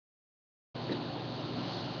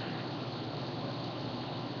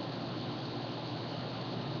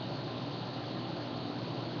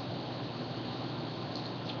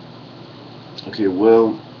Okay,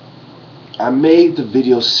 well, I made the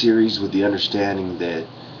video series with the understanding that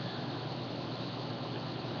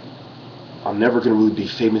I'm never going to really be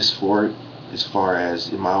famous for it as far as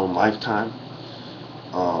in my own lifetime.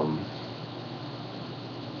 Um,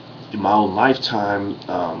 in my own lifetime,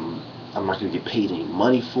 I'm not going to get paid any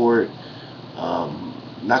money for it.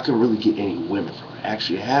 Not going to really get any women from it.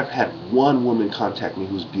 Actually, I have had one woman contact me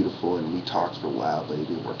who was beautiful, and we talked for a while, but it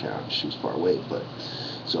didn't work out. She was far away, but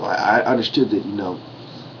so I understood that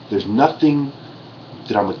there's nothing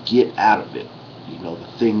that I'm gonna get out of it. The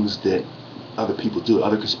things that other people do,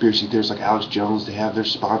 other conspiracy theorists like Alex Jones, they have their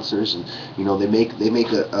sponsors, and they make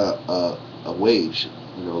a wage,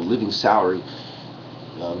 a living salary,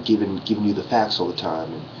 giving you the facts all the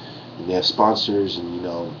time, and they have sponsors, and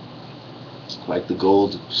like the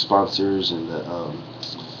gold sponsors and the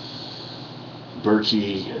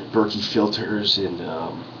Berkey filters, and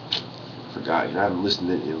I forgot. I haven't listened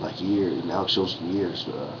to it in like years, and Alex Jones in years.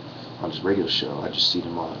 On his radio show, I just seen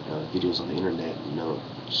him on videos on the internet.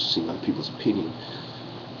 Just seeing other people's opinion.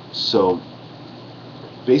 So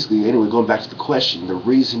basically, anyway, going back to the question, the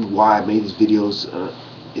reason why I made these videos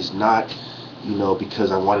is not,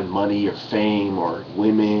 because I wanted money or fame or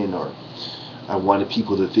women, or I wanted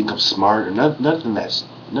people to think I'm smart, or none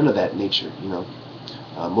of that nature.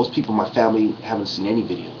 Most people in my family haven't seen any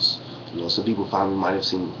videos. Some people in my family might have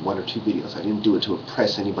seen one or two videos. I didn't do it to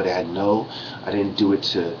impress anybody I know. I didn't do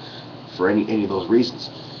it for any of those reasons.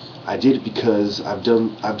 I did it because I've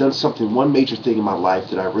done something, one major thing in my life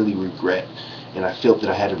that I really regret, and I felt that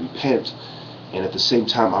I had to repent, and at the same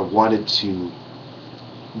time I wanted to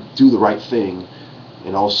do the right thing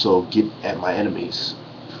and also get at my enemies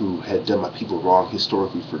who had done my people wrong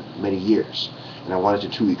historically for many years. And I wanted to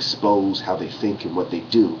truly expose how they think and what they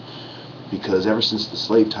do, because ever since the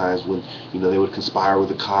slave times, when they would conspire with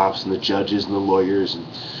the cops and the judges and the lawyers and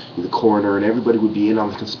the coroner, and everybody would be in on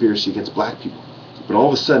the conspiracy against black people. But all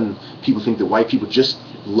of a sudden, people think that white people just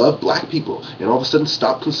love black people, and all of a sudden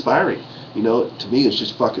stop conspiring. To me, it's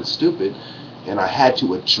just fucking stupid, and I had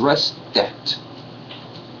to address that.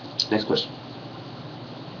 Next question.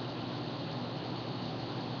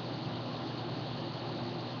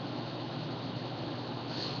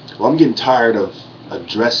 Well, I'm getting tired of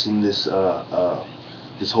addressing this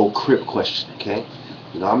whole Crip question. Okay,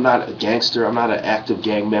 I'm not a gangster. I'm not an active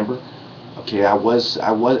gang member. Okay,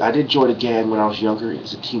 I did join a gang when I was younger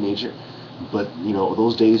as a teenager, but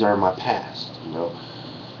those days are in my past.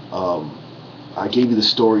 Um, I gave you the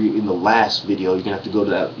story in the last video. You're gonna have to go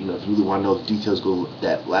to that. If you really want to know the details, go to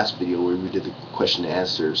that last video where we did the question and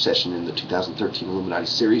answer session in the 2013 Illuminati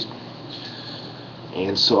series.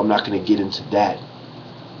 And so I'm not gonna get into that,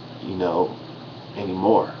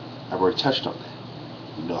 anymore. I've already touched on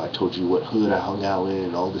that. I told you what hood I hung out in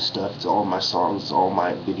and all this stuff. It's all my songs, it's all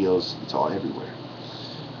my videos, it's all everywhere.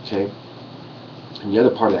 Okay? And the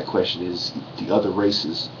other part of that question is the other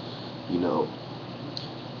races, you know,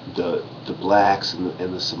 the blacks and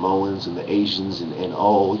the Samoans and the Asians and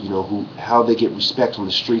all, how they get respect on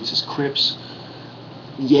the streets as Crips.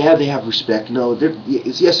 Yeah, they have respect. No,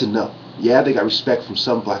 it's yes and no. Yeah, they got respect from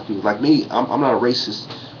some black people. Like me, I'm not a racist.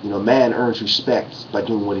 Man earns respect by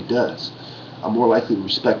doing what he does. I'm more likely to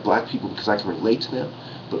respect black people because I can relate to them.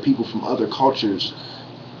 But people from other cultures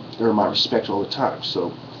earn my respect all the time.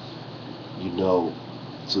 So,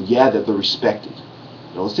 yeah, that they're respected.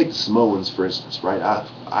 Let's take the Samoans for instance, right?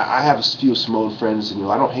 I have a few Samoan friends, and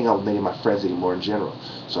I don't hang out with many of my friends anymore in general,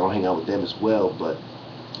 so I don't hang out with them as well. But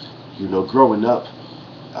growing up,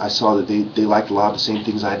 I saw that they liked a lot of the same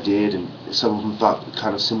things I did, and some of them thought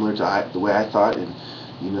kind of similar to the way I thought. And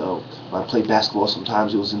when I played basketball,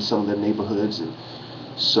 sometimes it was in some of their neighborhoods, and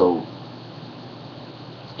so.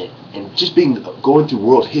 And just going through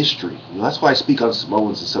world history, that's why I speak on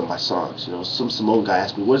Samoans in some of my songs. Some Samoan guy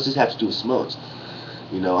asked me, "What does this have to do with Samoans?"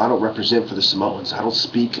 I don't represent for the Samoans. I don't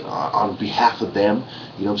speak on behalf of them.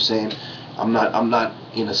 You know what I'm saying? I'm not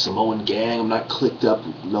in a Samoan gang. I'm not clicked up,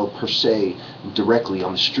 per se, directly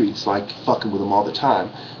on the streets, like fucking with them all the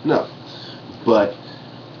time. No. But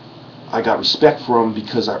I got respect for them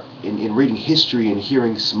because in reading history and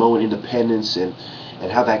hearing Samoan independence and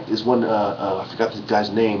how that is one, I forgot the guy's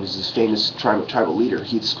name, is this famous tribal leader.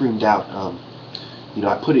 He had screamed out,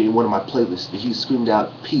 I put it in one of my playlists, he screamed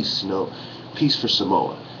out peace, peace for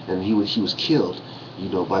Samoa, and he was killed,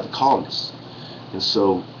 by the colonists. And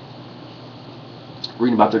so,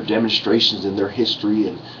 reading about their demonstrations and their history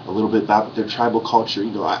and a little bit about their tribal culture,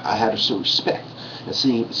 I had a certain respect. And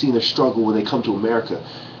seeing their struggle when they come to America,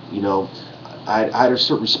 I had a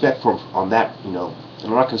certain respect for them on that, and I'm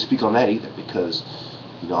not going to speak on that either because,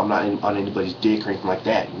 I'm not on anybody's dick or anything like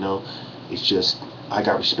that, it's just, I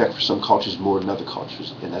got respect for some cultures more than other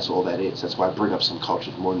cultures, and that's all that is. That's why I bring up some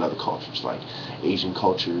cultures more than other cultures, like Asian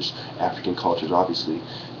cultures, African cultures, obviously,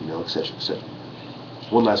 etc., etc.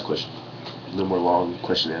 One last question. No more long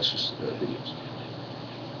question and answers videos.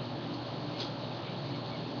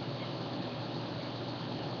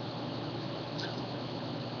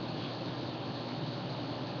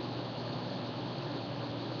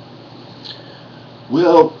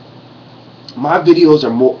 Well, my videos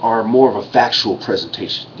are more of a factual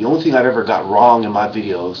presentation. The only thing I've ever got wrong in my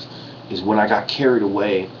videos is when I got carried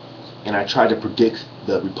away and I tried to predict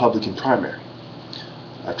the Republican primary.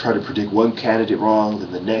 I tried to predict one candidate wrong,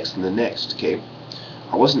 then the next, and the next. Okay,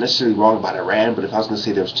 I wasn't necessarily wrong about Iran, but if I was going to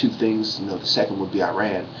say there was two things, the second would be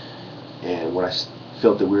Iran, and when I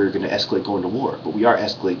felt that we were going to escalate going to war. But we are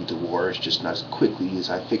escalating to war. It's just not as quickly as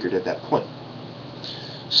I figured at that point.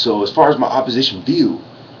 So as far as my opposition view,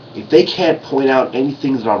 if they can't point out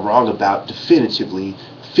anything that I'm wrong about definitively,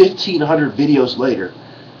 1,500 videos later,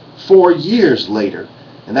 4 years later,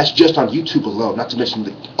 and that's just on YouTube alone, not to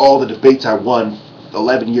mention all the debates I won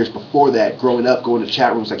 11 years before that, growing up, going to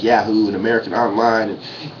chat rooms like Yahoo and American Online, and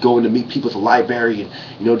going to meet people at the library,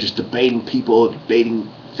 and just debating people, debating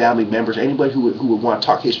family members, anybody who would want to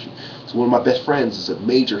talk history. So one of my best friends is a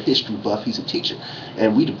major history buff. He's a teacher,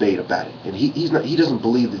 and we debate about it. And he doesn't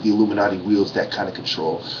believe that the Illuminati wields that kind of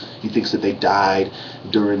control. He thinks that they died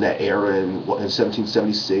during that era in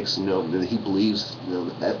 1776. That he believes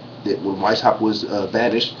that when Weishaupt was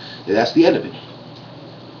banished, that's the end of it.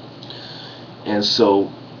 And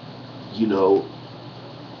so,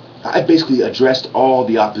 I basically addressed all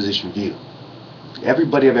the opposition view.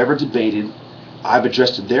 Everybody I've ever debated, I've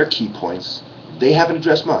addressed their key points. They haven't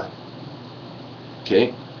addressed mine.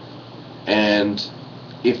 Okay? And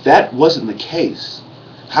if that wasn't the case,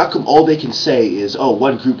 how come all they can say is, oh,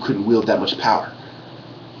 one group couldn't wield that much power?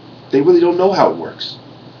 They really don't know how it works.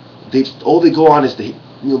 All they go on is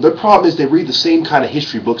their problem is they read the same kind of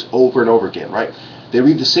history books over and over again, right? They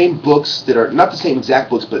read the same books that are not the same exact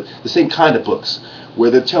books, but the same kind of books, where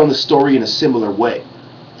they're telling the story in a similar way.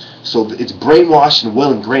 So it's brainwashed and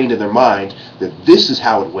well ingrained in their mind that this is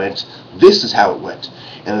how it went, this is how it went.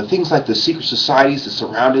 And the things like the secret societies that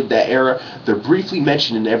surrounded that era, they're briefly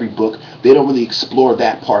mentioned in every book. They don't really explore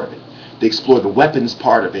that part of it. They explore the weapons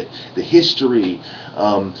part of it, the history,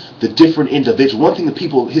 the different individuals. One thing that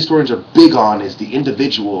historians are big on is the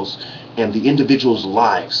individuals and the individuals'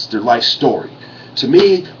 lives, their life story. To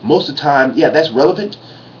me, most of the time, yeah, that's relevant,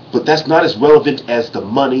 but that's not as relevant as the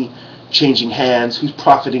money changing hands, who's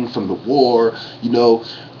profiting from the war,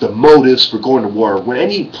 the motives for going to war. When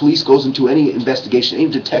any police goes into any investigation, any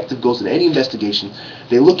detective goes into any investigation,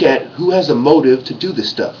 they look at who has a motive to do this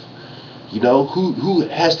stuff. Who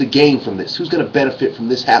has to gain from this? Who's going to benefit from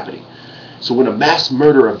this happening? So when a mass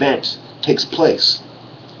murder event takes place,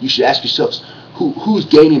 you should ask yourselves, who's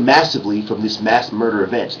gaining massively from this mass murder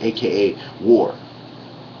event, aka war?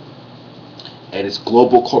 And it's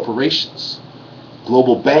global corporations,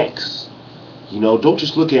 global banks. Don't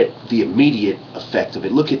just look at the immediate effect of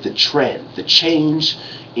it. Look at the trend, the change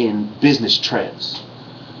in business trends.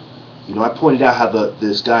 I pointed out how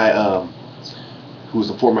this guy, who was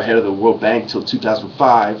the former head of the World Bank till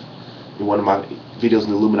 2005, in one of my videos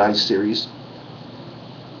in the Illuminati series,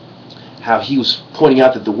 how he was pointing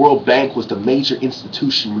out that the World Bank was the major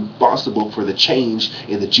institution responsible for the change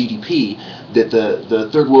in the GDP, that the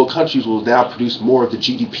third world countries will now produce more of the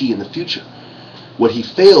GDP in the future. What he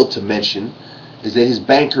failed to mention is that his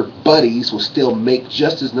banker buddies will still make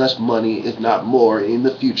just as much money, if not more, in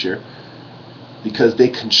the future, because they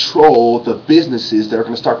control the businesses that are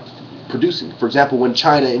going to start producing. For example, when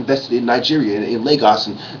China invested in Nigeria, in Lagos,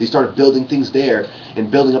 and they started building things there and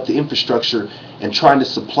building up the infrastructure and trying to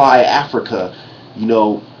supply Africa,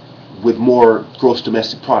 with more gross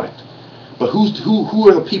domestic product. But who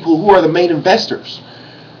are the people? Who are the main investors?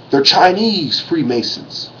 They're Chinese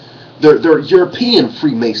Freemasons. They're European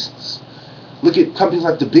Freemasons. Look at companies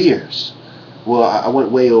like De Beers. Well, I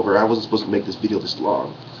went way over. I wasn't supposed to make this video this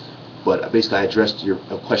long, but basically I addressed your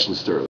questions thoroughly.